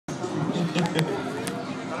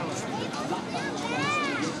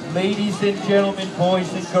Ladies and gentlemen,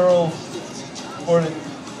 boys and girls, for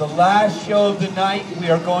the last show of the night, we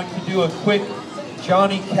are going to do a quick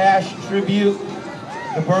Johnny Cash tribute,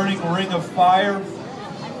 the burning ring of fire.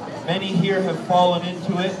 Many here have fallen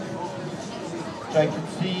into it, which I can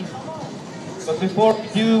see. But before we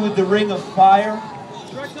do with the ring of fire,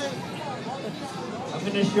 I'm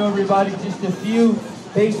going to show everybody just a few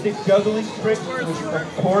basic juggling tricks with some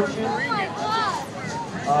torches.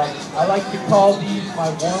 I like to call these my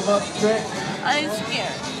warm-up tricks. I'm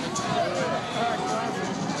scared.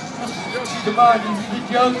 Come on, these are the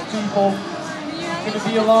jokes, people. It's going to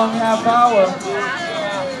be a long half hour.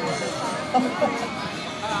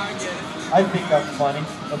 I think I'm funny.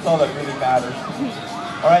 That's all that really matters.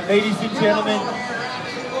 All right, ladies and gentlemen,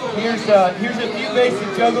 here's a few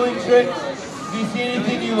basic juggling tricks. If you see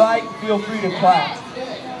anything you like, feel free to clap.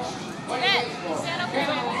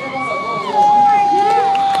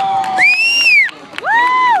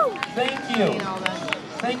 Thank you.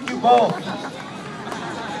 Thank you both.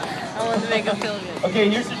 I want to make them feel good. Okay,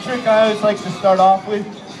 here's a trick I always like to start off with.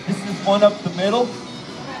 This is one up the middle.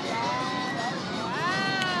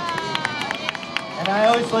 And I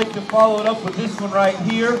always like to follow it up with this one right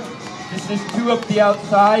here. This is two up the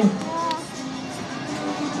outside.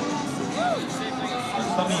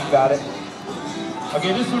 Some of you got it.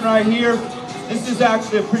 Okay, this one right here. This is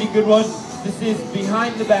actually a pretty good one. This is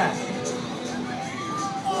behind the back.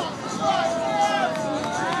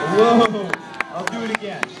 Whoa, I'll do it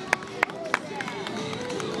again.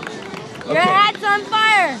 Your hat's on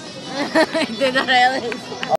fire! Did that, Alice?